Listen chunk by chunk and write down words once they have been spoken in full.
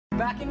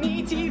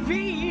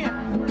BalconyTV.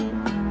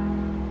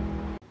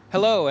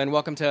 Hello and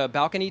welcome to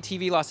Balcony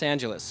TV Los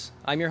Angeles.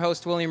 I'm your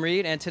host William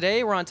Reed, and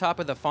today we're on top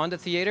of the Fonda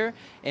Theater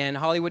in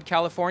Hollywood,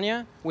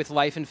 California with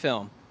Life in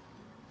Film.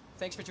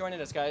 Thanks for joining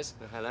us, guys.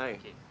 Hello.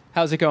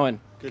 How's it going?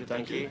 Good,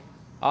 thank you.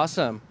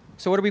 Awesome.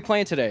 So what are we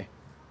playing today?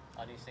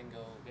 Our new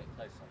single, Get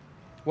Closer.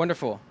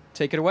 Wonderful.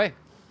 Take it away.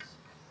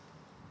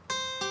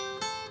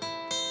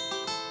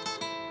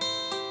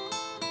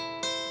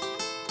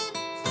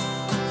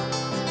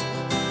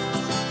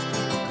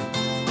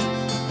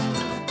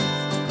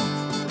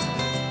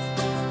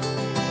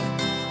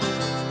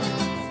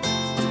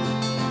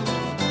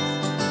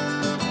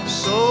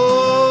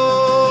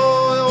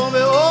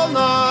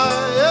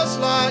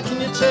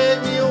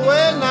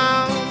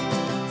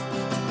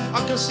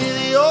 I can see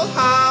the old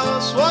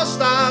house, what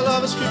style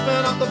of us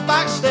creeping up the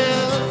back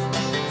stairs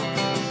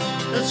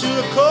into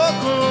the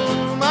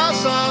courtroom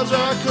outside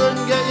where I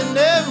couldn't get your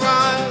name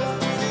right.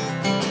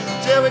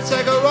 Did we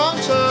take a wrong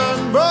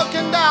turn,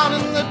 broken down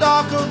in the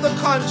dark of the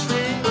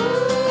country?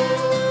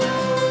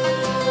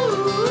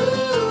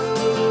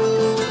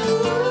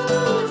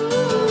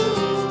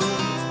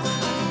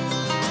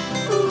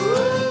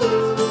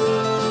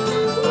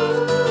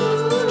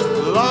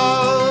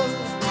 Love,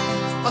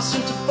 I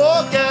seem to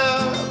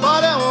forget,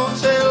 but it won't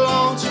take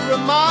long to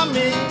remind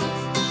me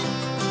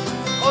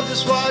of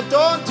just what I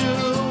don't do.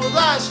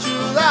 That's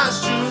true,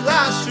 that's true,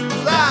 that's true,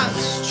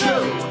 that's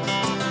true.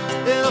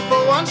 Enough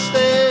for one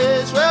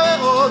stage where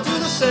we all do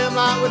the same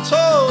like we're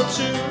told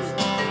to.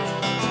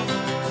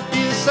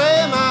 Be the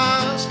same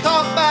as,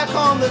 cut back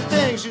on the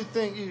things you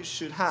think you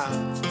should have.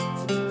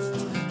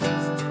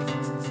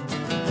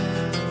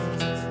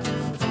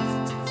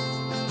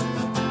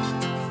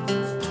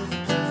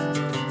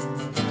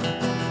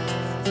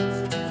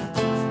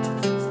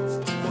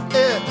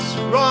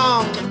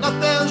 Wrong,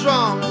 nothing's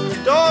wrong.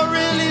 You don't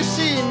really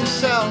see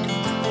yourself.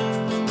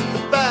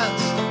 The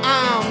best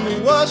and the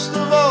worst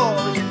of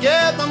all. You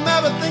give them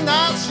everything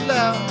that's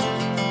left.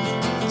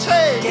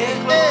 Take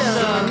in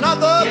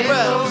another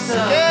breath.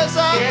 Gaze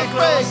at the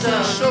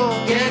breaking shore.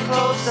 Get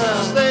closer.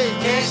 Stay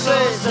Get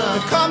safe. closer.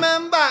 You're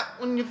coming back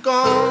when you're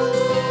gone.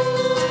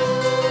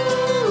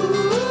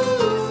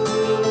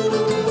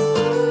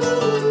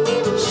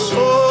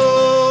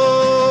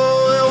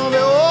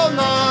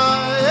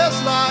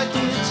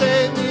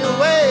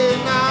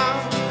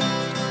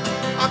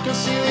 I can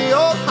see the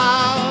old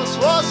house,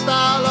 what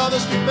style of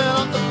us creeping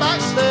up the back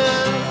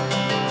stairs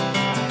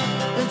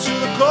into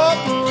the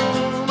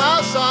courtroom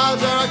outside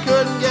where I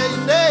couldn't get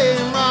your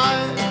name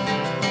right.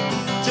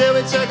 Did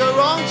we take a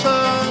wrong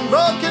turn,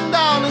 broken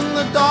down in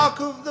the dark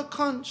of the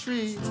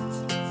country?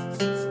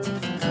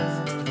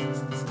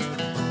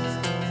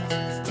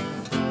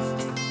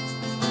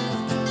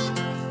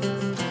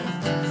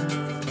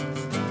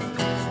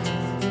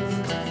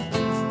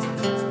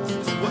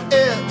 Well,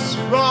 it's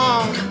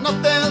wrong,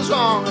 nothing's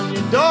wrong, and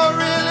you don't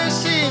really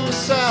see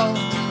yourself.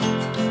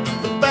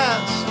 The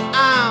best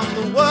and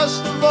the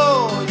worst of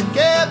all, you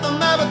gave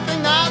them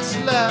everything that's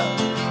left.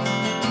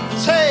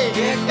 Take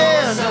in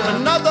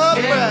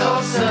another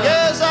breath,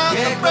 gaze at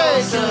the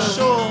breaking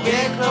shore.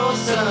 Get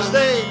closer.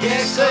 Stay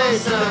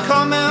safe, they're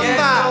coming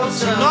back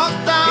to knock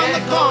down the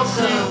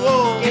concrete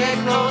wall. Get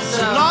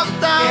closer. Knock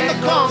down the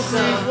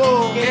concrete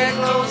wall. Get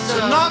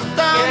closer. Knock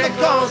down the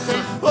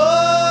concrete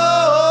wall.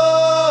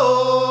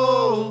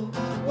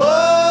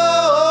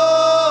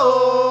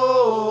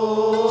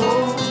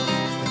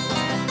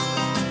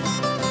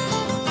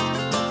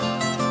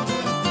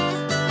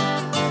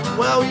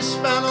 Well, we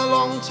spent a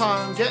long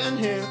time getting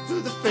here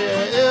through the fear.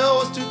 It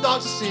was too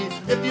dark to see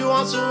if you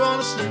answer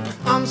honestly.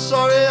 I'm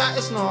sorry that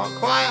it's not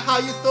quite how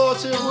you thought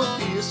it would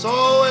be. It's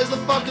always the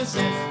fucking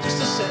same, just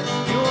the same.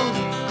 You and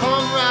me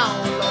come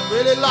round, I'd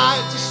really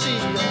like to see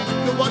you. You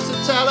could watch the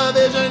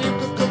television, you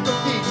could cook a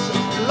pizza.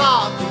 You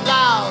laugh, you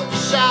loud, you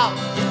shout,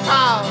 you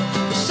proud.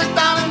 You sit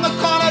down in the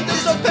corner,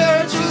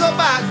 disappear into the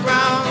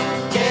background.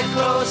 Get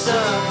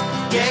closer.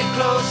 Get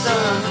closer.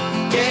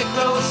 Get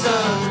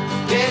closer.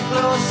 Get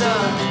closer.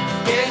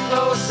 Get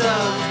closer.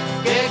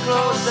 Get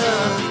closer.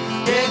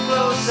 Get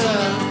closer.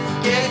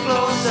 Get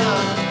closer.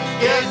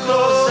 Get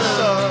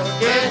closer,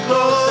 get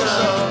closer,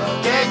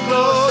 get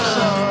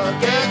closer,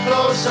 get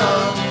closer,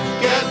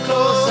 get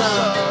closer,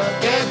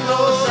 get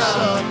closer,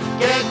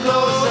 get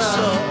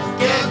closer,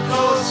 get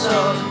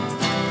closer.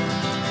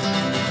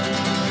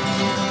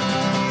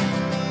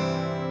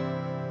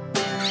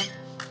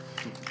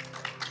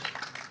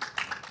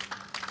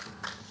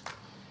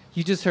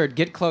 You just heard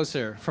Get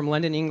Closer from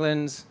London,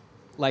 England's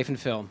Life in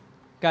Film.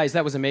 Guys,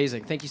 that was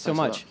amazing. Thank you so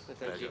much.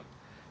 Thank you.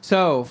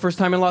 So, first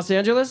time in Los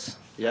Angeles?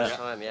 Yeah.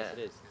 Yeah, it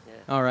is.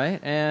 Yeah. All right.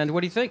 And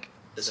what do you think?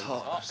 It's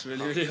hot. It's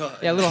really, really hot.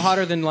 Yeah, a little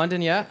hotter than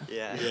London, yeah?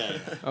 Yeah.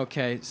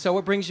 Okay. So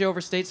what brings you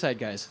over stateside,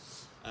 guys?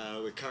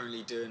 We're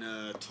currently doing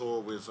a tour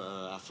with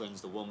our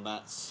friends the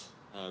Wombats.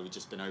 We've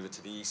just been over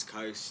to the East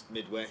Coast,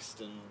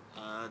 Midwest, and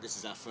this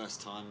is our first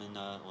time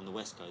on the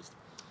West Coast.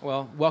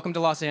 Well, welcome to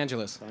Los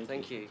Angeles.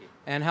 Thank you.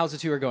 And how's the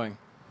tour going?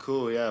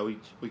 Cool, yeah.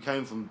 We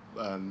came from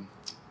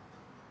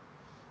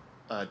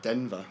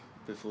Denver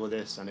before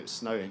this, and it was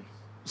snowing.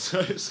 So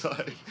it's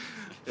like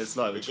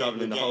we're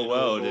traveling the whole getting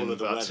world all in of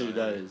the about weather, 2 yeah.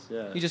 days.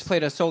 Yeah. You just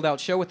played a sold-out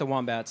show with the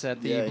Wombats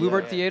at the Yeah,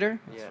 Bluebird yeah. Theater?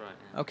 Yeah. That's right.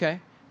 Yeah. Okay,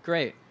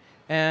 great.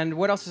 And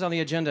what else is on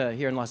the agenda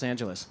here in Los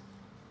Angeles?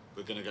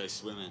 We're gonna go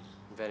swimming.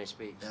 Venice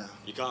Beach. Yeah.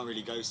 You can't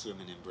really go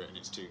swimming in Britain;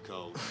 it's too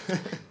cold.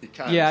 You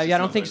can, Yeah, it's yeah, I just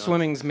don't not think very nice.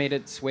 swimming's made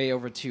its way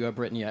over to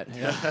Britain yet.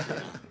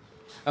 Yeah.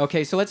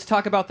 Okay, so let's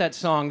talk about that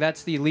song.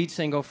 That's the lead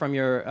single from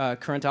your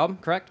current album,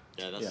 correct?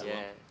 Yeah, that's Yeah. the Yeah.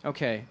 one.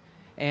 Okay.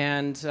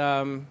 And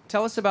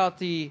tell us about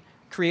the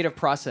creative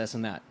process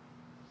in that.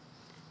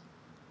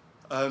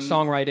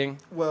 Songwriting.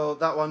 Well,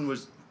 that one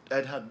was,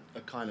 Ed had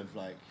a kind of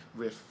like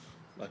riff,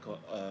 like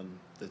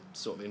the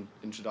sort of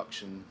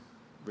introduction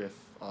riff,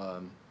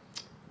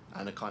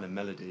 and a kind of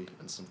melody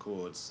and some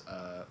chords,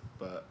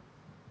 but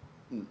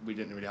we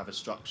didn't really have a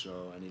structure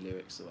or any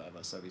lyrics or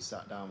whatever, so we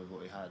sat down with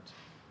what we had,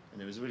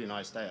 and it was a really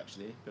nice day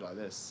actually, a bit like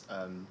this,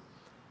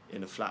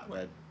 in a flat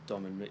where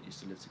Dom and Mick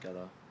used to live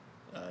together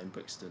in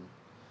Brixton.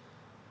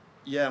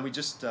 Yeah, and we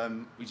just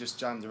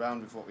jammed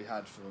around with what we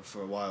had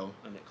for a while,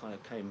 and it kind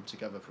of came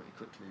together pretty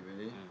quickly,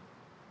 really. Yeah.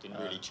 Didn't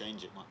really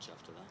change it much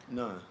after that.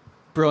 No.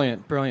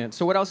 Brilliant, brilliant.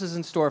 So what else is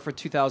in store for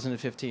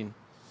 2015?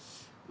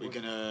 We're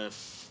gonna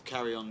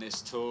carry on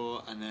this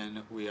tour, and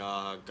then we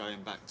are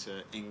going back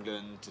to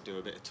England to do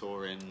a bit of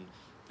touring,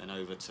 then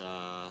over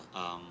to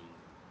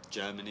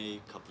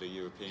Germany, a couple of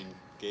European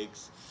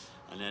gigs,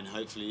 and then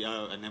hopefully,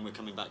 and then we're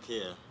coming back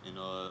here in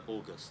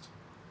August.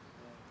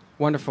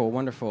 Wonderful,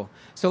 wonderful.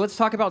 So let's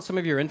talk about some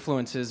of your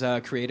influences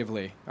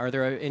creatively. Are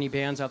there any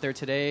bands out there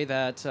today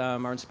that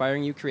are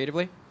inspiring you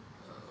creatively?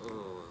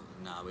 Oh,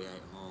 no, we hate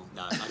them all.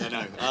 No, I don't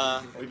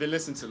know. We've been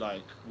listening to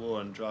like War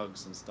on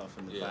Drugs and stuff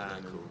in the Yeah, van. they're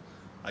And cool.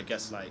 I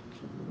guess like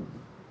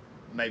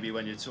maybe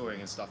when you're touring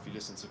and stuff, you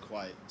listen to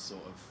quite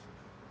sort of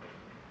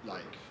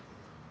like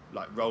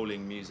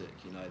rolling music,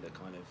 you know, the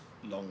kind of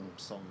long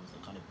songs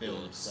that kind of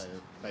build. Yes. So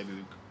maybe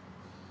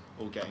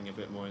we're all getting a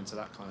bit more into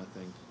that kind of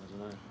thing. I don't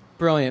know.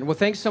 Brilliant. Well,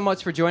 thanks so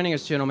much for joining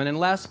us, gentlemen. And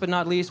last but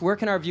not least, where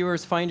can our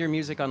viewers find your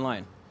music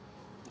online?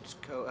 It's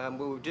cool.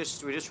 Well, we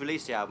just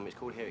released the album. It's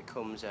called Here It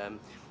Comes.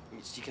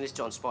 You can listen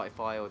to it on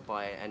Spotify or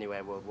buy it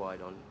anywhere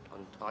worldwide on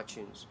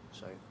iTunes.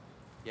 So,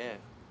 yeah.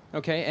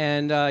 Okay,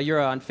 and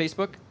you're on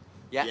Facebook?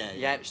 Yeah, Yeah, yeah,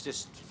 yeah. it's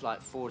just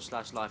like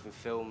 /Life in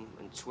Film,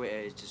 and Twitter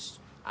is just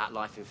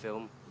 @Life in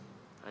Film,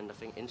 and I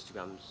think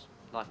Instagram's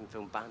Life in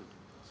Film Band.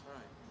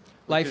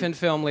 Life in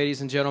Film, ladies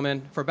and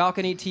gentlemen. For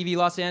Balcony TV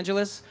Los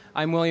Angeles,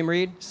 I'm William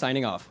Reed,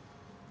 signing off.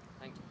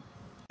 Thank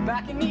you.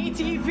 Balcony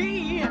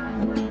TV.